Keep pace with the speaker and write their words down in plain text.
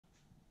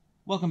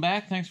Welcome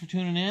back. Thanks for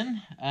tuning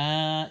in.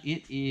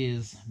 It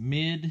is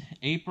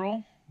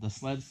mid-April. The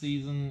sled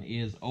season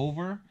is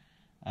over.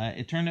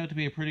 It turned out to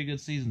be a pretty good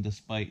season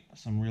despite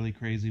some really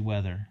crazy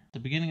weather. At the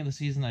beginning of the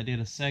season, I did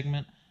a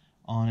segment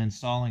on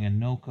installing a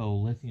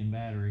Noco Lithium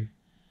battery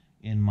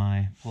in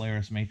my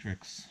Polaris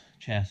Matrix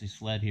chassis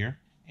sled here.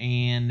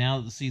 And now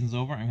that the season's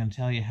over, I'm going to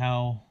tell you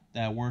how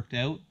that worked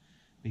out,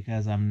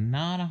 because I'm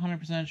not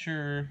 100%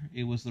 sure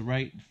it was the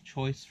right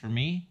choice for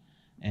me,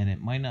 and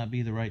it might not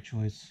be the right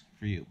choice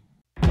for you.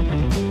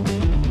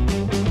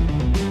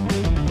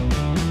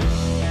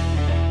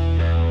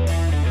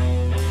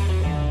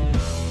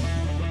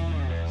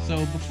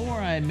 So before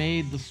I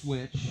made the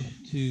switch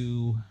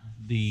to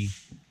the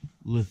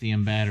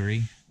lithium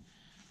battery,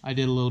 I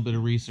did a little bit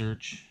of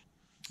research,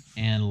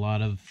 and a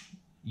lot of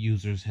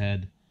users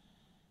had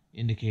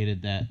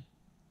indicated that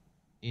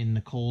in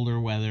the colder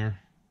weather,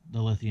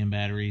 the lithium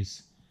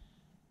batteries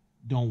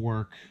don't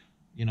work,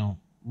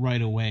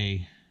 right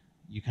away.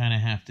 You kind of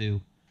have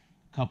to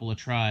couple of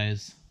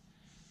tries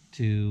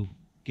to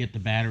get the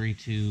battery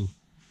to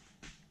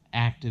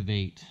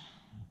activate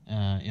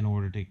in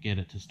order to get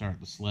it to start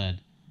the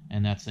sled.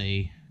 And that's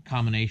a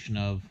combination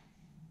of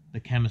the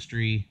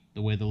chemistry,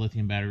 the way the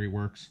lithium battery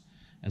works,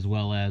 as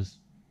well as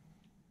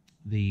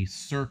the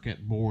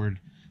circuit board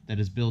that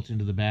is built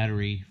into the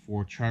battery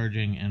for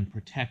charging and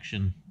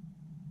protection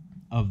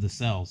of the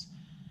cells.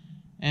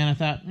 And I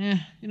thought, it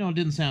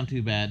didn't sound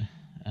too bad.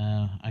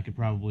 I could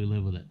probably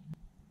live with it.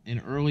 In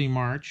early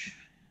March,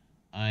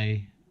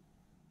 I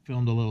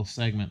filmed a little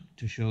segment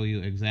to show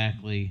you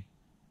exactly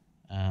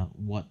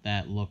what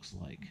that looks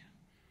like.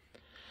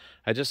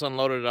 I just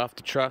unloaded it off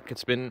the truck.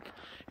 It's been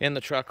in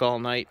the truck all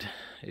night.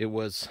 It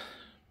was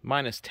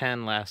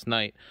 -10 last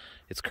night.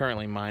 It's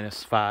currently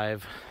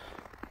 -5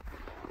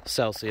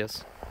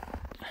 Celsius.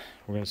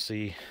 We're going to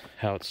see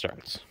how it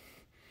starts.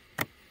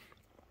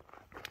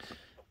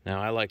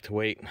 Now, I like to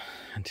wait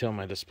until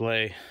my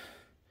display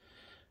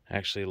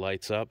actually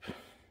lights up.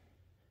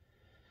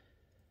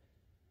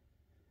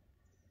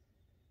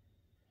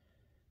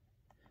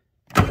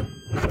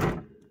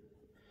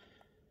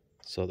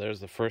 So there's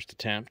the first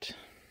attempt.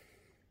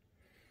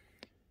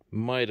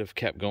 Might have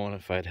kept going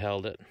if I'd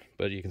held it,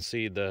 but you can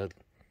see the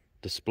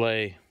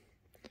display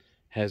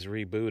has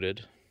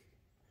rebooted.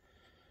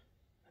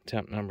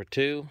 Attempt number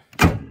 2.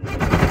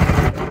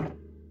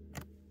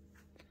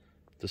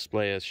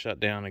 Display has shut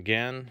down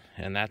again,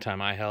 and that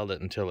time I held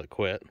it until it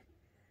quit.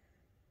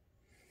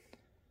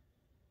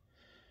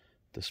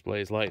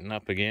 Display's lighting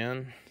up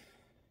again.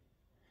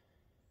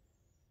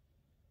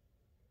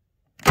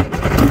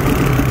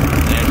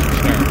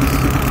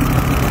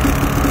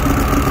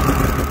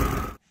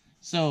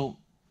 So,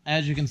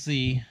 as you can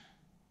see,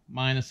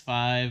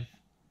 -5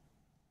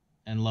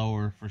 and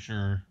lower for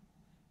sure.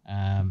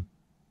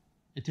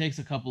 It takes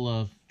a couple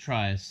of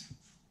tries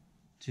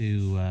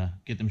to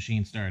get the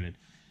machine started.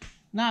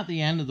 Not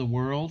the end of the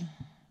world,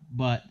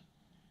 but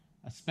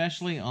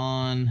especially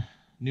on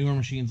newer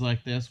machines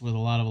like this with a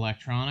lot of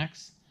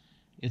electronics,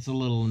 it's a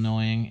little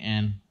annoying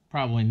and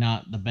probably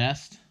not the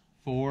best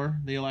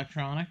for the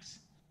electronics.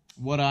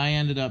 What I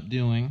ended up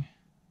doing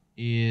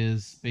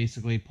is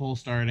basically pull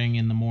starting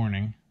in the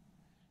morning,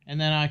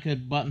 and then I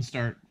could button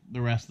start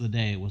the rest of the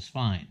day. It was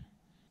fine,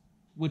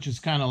 which is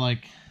kind of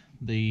like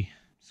the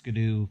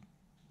Skidoo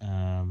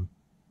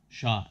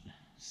shot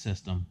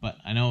system, but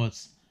I know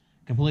it's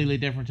completely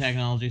different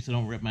technology, so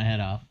don't rip my head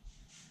off.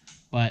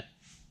 But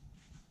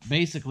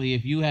basically,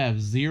 if you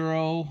have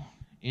zero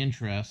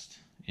interest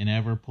in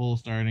ever pull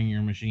starting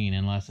your machine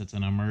unless it's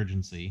an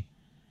emergency,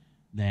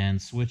 then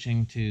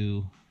switching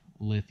to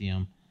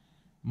lithium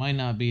might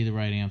not be the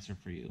right answer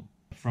for you.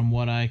 From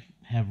what I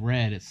have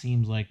read, it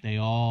seems like they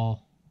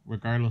all,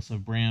 regardless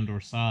of brand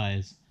or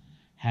size,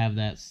 have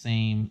that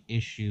same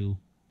issue.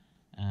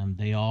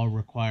 They all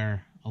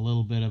require a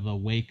little bit of a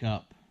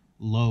wake-up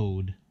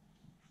load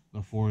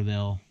before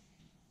they'll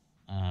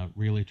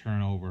really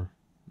turn over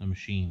the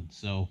machine.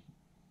 So,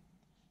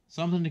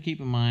 something to keep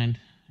in mind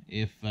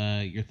if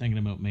you're thinking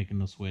about making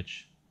the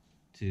switch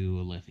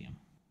to lithium.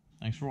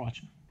 Thanks for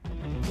watching.